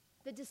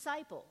the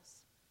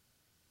disciples,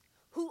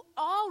 who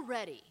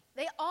already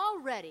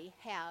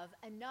have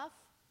enough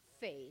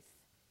faith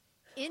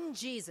in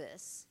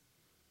Jesus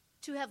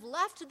to have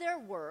left their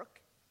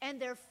work and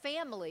their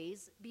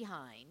families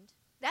behind.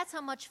 That's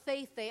how much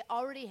faith they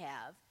already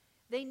have.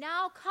 They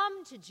now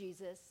come to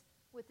Jesus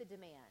with a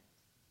demand,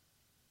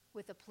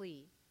 with a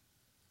plea,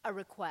 a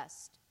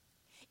request.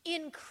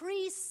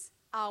 Increase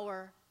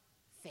our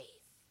faith.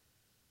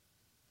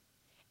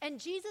 And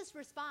Jesus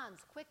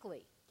responds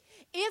quickly.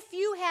 If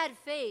you had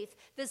faith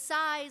the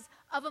size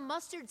of a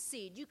mustard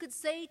seed, you could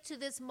say to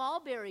this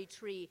mulberry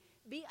tree,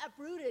 be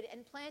uprooted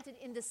and planted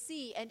in the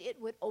sea, and it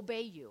would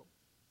obey you.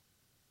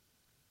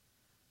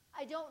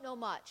 I don't know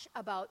much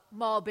about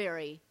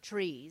mulberry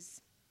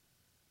trees,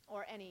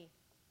 or any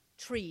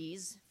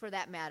trees for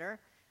that matter,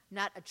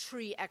 not a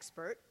tree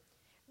expert,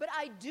 but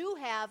I do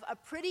have a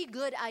pretty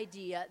good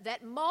idea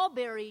that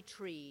mulberry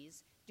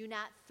trees do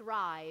not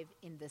thrive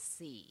in the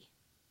sea.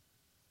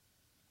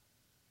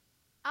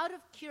 Out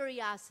of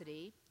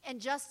curiosity, and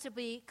just to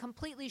be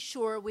completely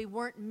sure we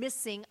weren't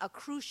missing a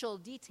crucial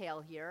detail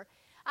here,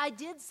 I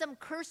did some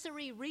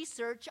cursory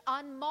research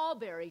on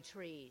mulberry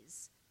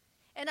trees.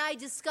 And I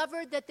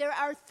discovered that there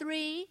are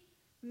three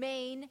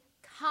main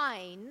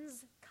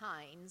kinds,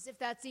 if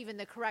that's even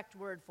the correct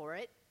word for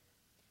it,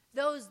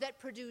 those that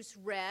produce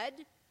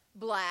red,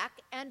 black,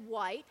 and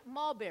white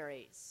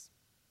mulberries.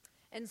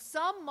 And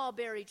some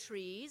mulberry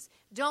trees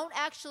don't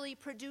actually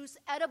produce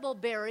edible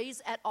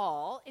berries at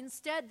all.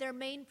 Instead, their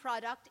main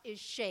product is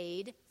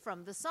shade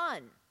from the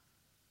sun.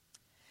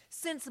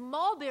 Since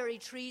mulberry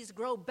trees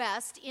grow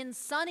best in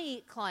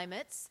sunny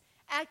climates,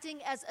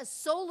 acting as a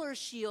solar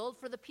shield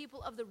for the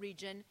people of the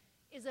region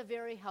is a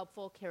very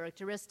helpful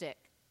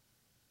characteristic.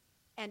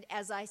 And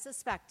as I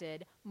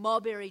suspected,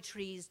 mulberry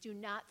trees do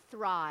not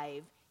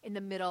thrive in the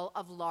middle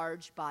of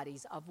large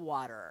bodies of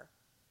water,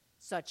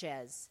 such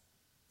as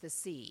the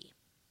sea.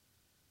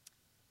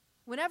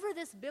 Whenever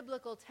this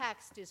biblical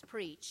text is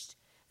preached,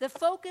 the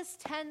focus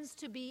tends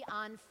to be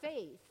on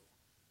faith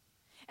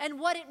and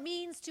what it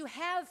means to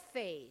have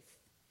faith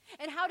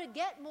and how to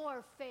get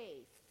more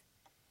faith.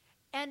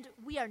 And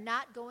we are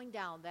not going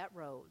down that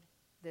road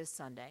this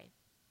Sunday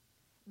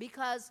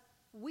because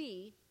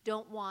we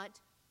don't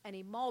want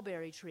any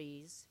mulberry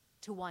trees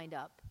to wind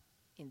up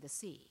in the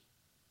sea.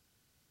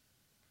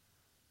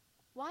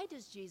 Why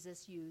does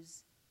Jesus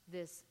use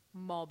this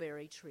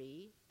mulberry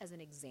tree as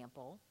an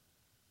example?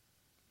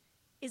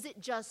 Is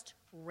it just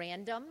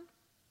random?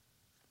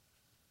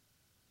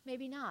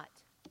 Maybe not.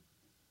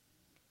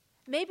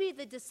 Maybe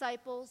the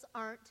disciples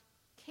aren't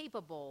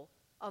capable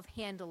of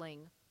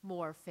handling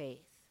more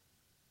faith.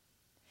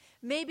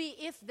 Maybe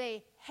if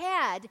they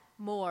had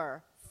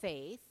more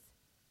faith,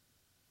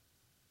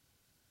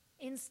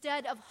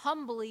 instead of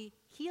humbly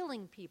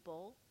healing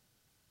people,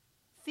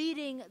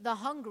 feeding the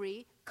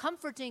hungry,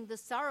 comforting the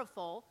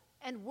sorrowful,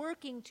 and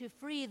working to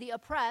free the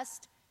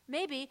oppressed,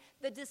 maybe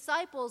the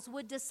disciples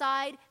would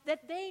decide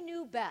that they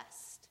knew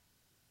best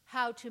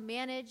how to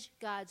manage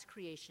God's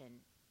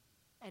creation,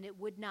 and it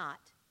would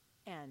not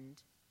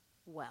end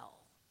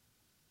well.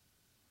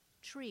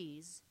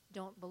 Trees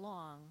don't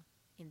belong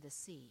in the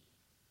sea.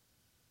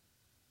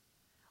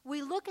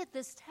 We look at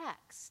this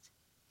text,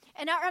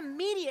 and our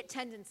immediate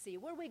tendency,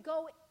 where we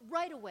go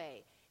right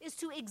away, is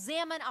to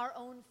examine our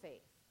own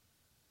faith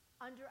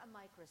under a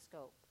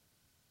microscope,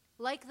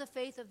 like the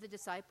faith of the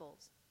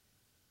disciples.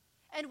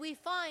 And we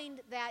find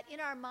that, in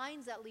our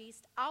minds at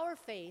least, our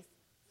faith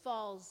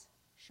falls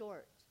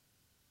short.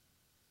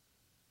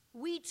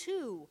 We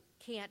too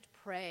can't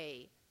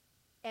pray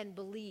and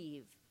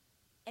believe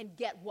and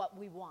get what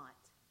we want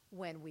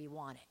when we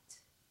want it.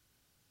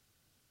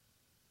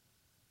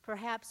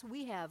 Perhaps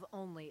we have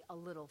only a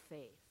little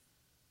faith,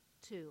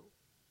 too.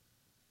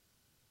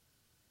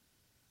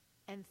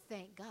 And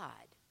thank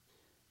God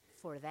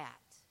for that.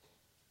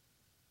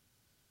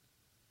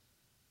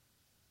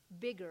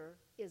 Bigger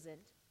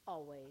isn't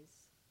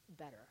always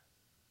better.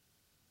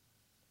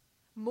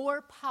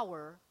 More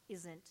power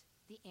isn't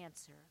the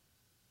answer.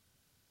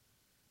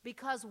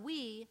 Because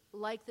we,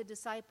 like the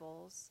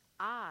disciples,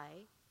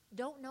 I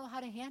don't know how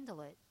to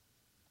handle it.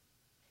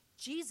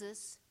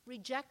 Jesus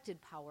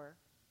rejected power.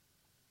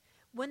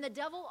 When the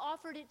devil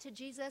offered it to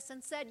Jesus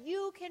and said,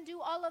 "You can do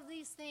all of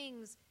these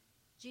things,"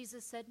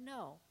 Jesus said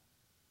no.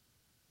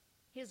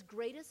 His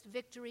greatest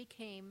victory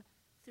came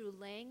through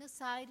laying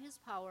aside his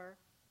power,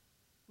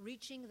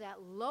 reaching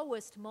that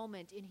lowest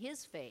moment in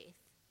his faith,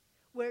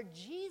 where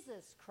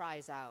Jesus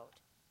cries out,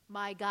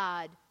 my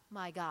God,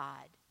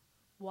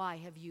 why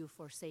have you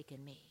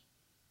forsaken me?"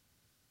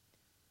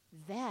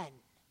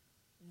 Then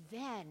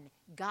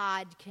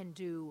God can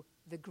do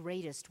the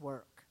greatest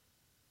work,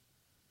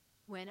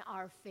 when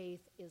our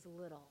faith is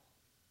little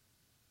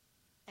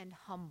and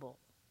humble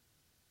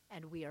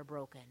and we are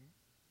broken.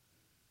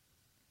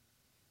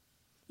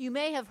 You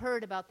may have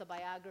heard about the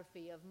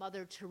biography of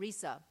Mother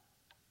Teresa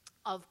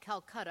of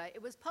Calcutta.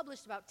 It was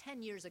published about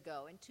 10 years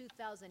ago in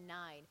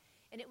 2009,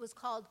 and it was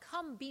called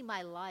 "Come Be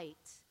My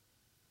Light."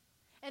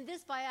 And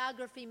this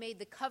biography made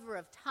the cover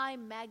of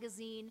Time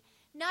magazine,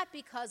 not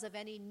because of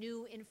any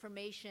new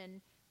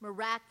information,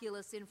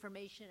 miraculous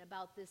information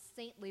about this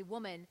saintly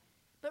woman,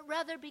 but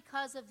rather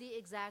because of the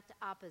exact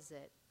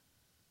opposite.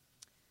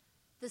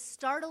 The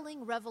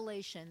startling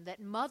revelation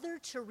that Mother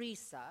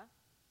Teresa,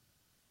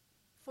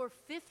 for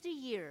 50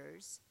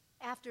 years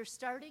after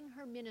starting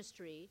her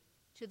ministry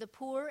to the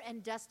poor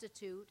and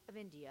destitute of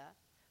India,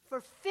 for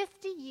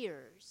 50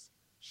 years,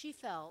 she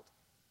felt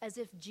as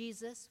if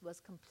Jesus was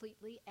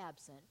completely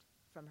absent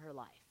from her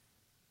life.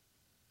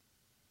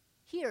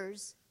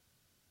 Here's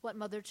what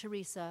Mother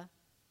Teresa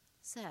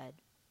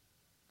said,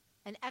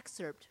 an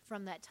excerpt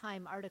from that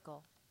Time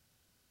article.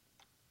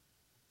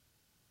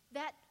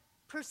 That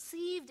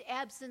perceived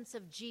absence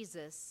of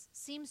Jesus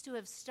seems to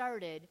have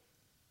started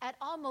at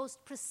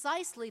almost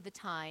precisely the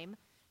time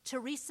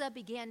Teresa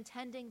began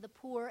tending the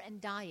poor and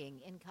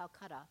dying in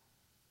Calcutta.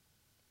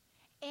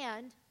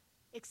 And,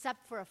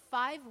 except for a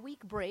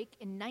 5-week break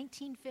in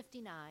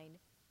 1959,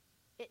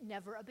 it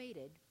never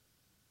abated.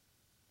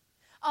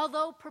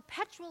 Although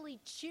perpetually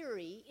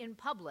cheery in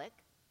public,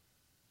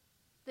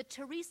 the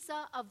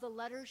Teresa of the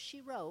letters she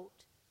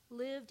wrote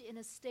lived in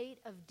a state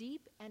of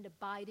deep and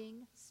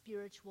abiding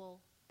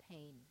spiritual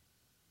pain.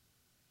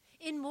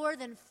 In more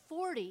than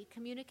 40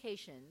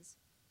 communications,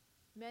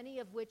 many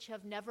of which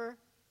have never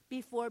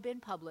before been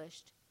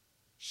published,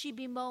 she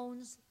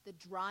bemoans the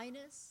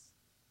dryness,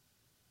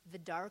 the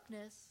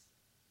darkness,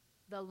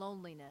 the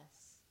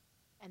loneliness,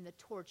 and the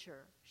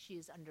torture she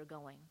is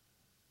undergoing.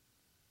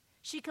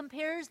 She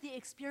compares the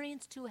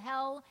experience to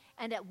hell,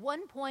 and at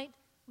one point,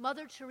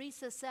 Mother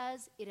Teresa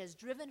says it has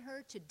driven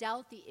her to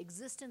doubt the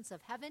existence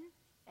of heaven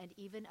and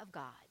even of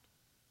God.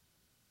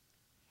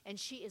 And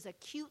she is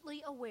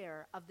acutely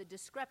aware of the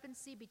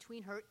discrepancy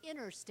between her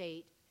inner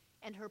state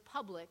and her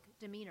public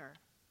demeanor.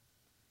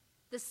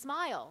 The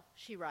smile,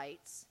 she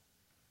writes,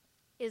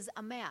 is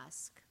a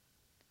mask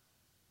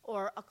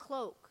or a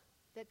cloak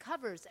that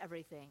covers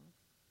everything.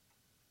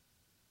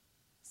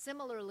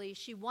 Similarly,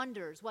 she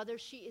wonders whether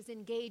she is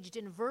engaged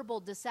in verbal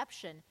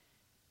deception.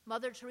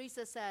 Mother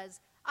Teresa says,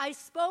 "I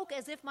spoke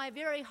as if my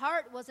very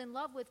heart was in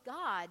love with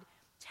God,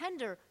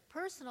 tender,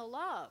 personal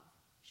love,"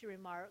 she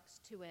remarks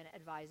to an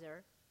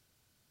advisor.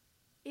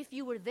 If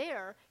you were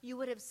there, you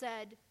would have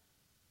said,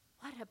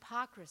 "What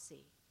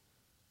hypocrisy."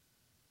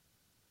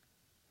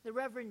 The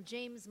Reverend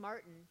James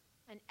Martin,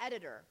 an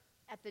editor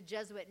at the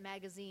Jesuit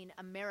magazine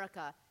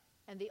America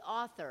and the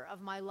author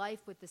of My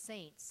Life with the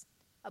Saints,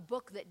 a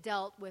book that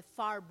dealt with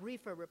far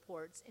briefer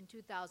reports in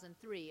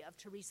 2003 of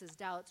Teresa's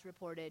doubts,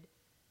 reported,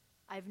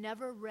 "I've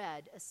never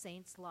read a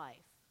saint's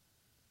life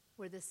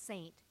where the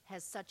saint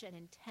has such an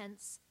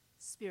intense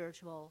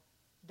spiritual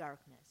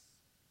darkness.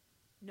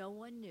 No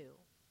one knew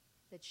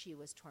that she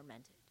was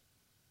tormented."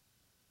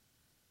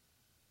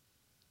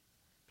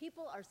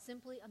 People are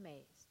simply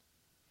amazed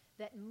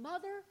that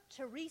Mother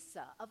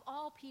Teresa, of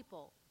all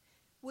people,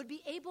 would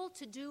be able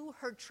to do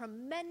her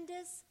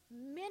tremendous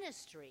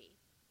ministry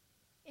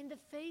in the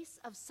face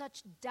of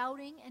such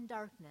doubting and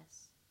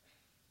darkness.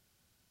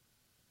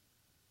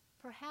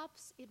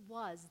 Perhaps it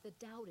was the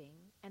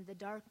doubting and the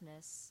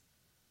darkness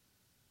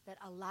that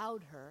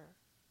allowed her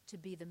to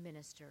be the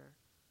minister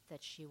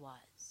that she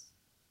was.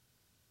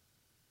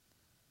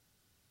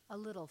 A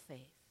little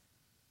faith.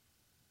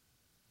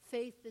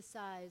 Faith the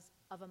size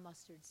of a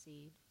mustard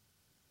seed.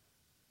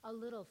 A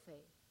little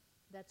faith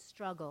that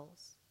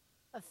struggles.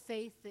 A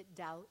faith that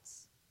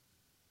doubts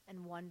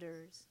and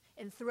wonders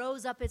and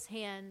throws up its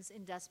hands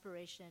in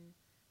desperation.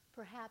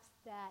 Perhaps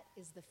that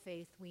is the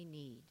faith we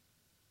need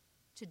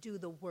to do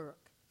the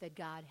work that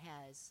God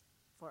has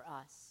for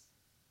us.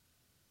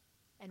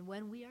 And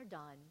when we are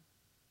done,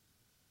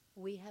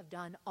 we have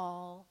done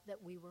all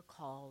that we were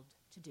called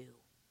to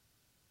do.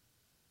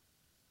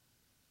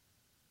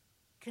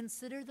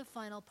 Consider the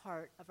final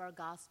part of our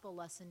gospel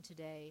lesson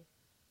today,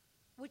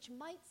 which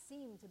might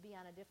seem to be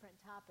on a different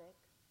topic,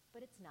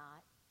 but it's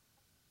not.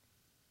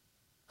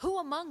 Who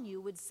among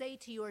you would say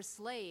to your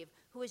slave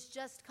who has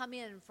just come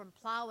in from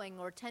plowing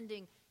or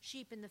tending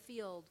sheep in the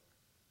field,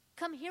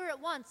 "Come here at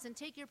once and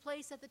take your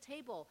place at the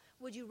table"?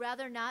 Would you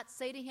rather not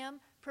say to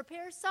him,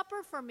 "Prepare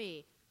supper for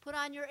me, put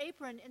on your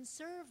apron and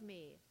serve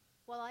me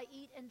while I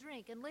eat and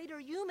drink, and later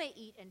you may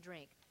eat and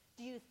drink"?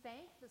 Do you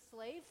thank the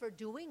slave for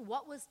doing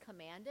what was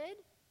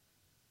commanded?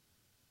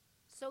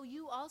 So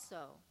you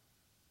also,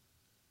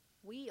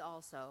 we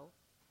also,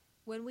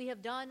 when we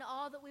have done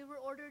all that we were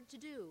ordered to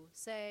do,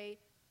 say,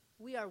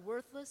 "We are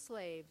worthless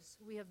slaves.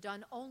 We have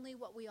done only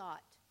what we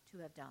ought to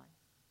have done."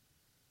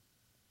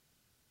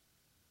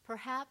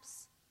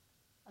 Perhaps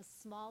a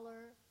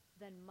smaller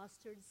than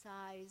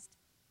mustard-sized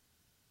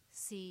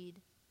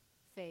seed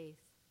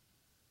faith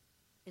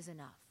is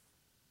enough.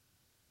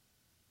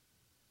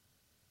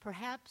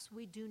 Perhaps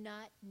we do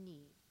not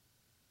need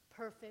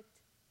perfect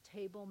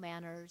table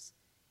manners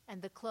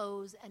and the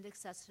clothes and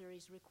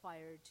accessories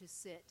required to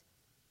sit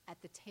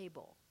at the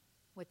table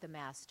with the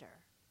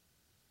master.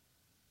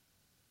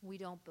 We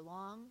don't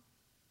belong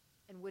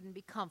and wouldn't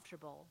be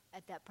comfortable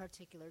at that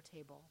particular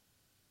table.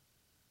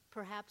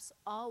 Perhaps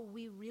all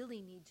we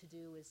really need to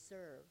do is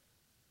serve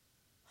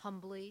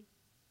humbly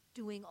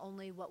doing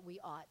only what we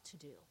ought to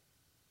do.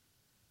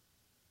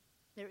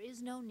 There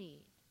is no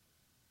need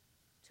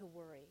to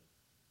worry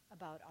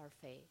about our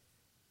faith,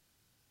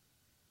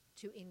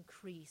 to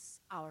increase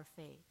our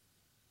faith.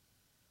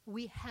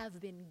 We have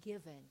been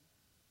given,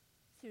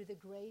 through the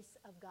grace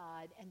of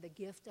God and the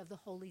gift of the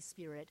Holy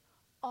Spirit,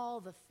 all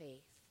the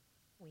faith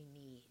we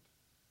need.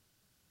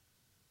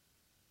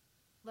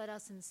 Let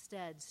us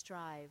instead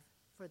strive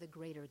for the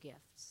greater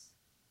gifts,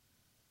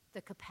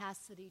 the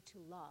capacity to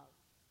love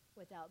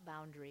without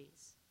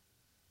boundaries,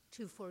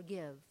 to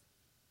forgive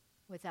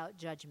without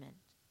judgment,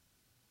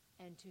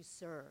 and to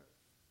serve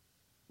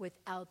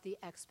without the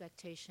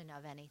expectation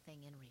of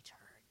anything in return.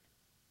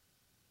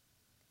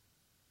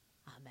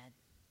 Amen.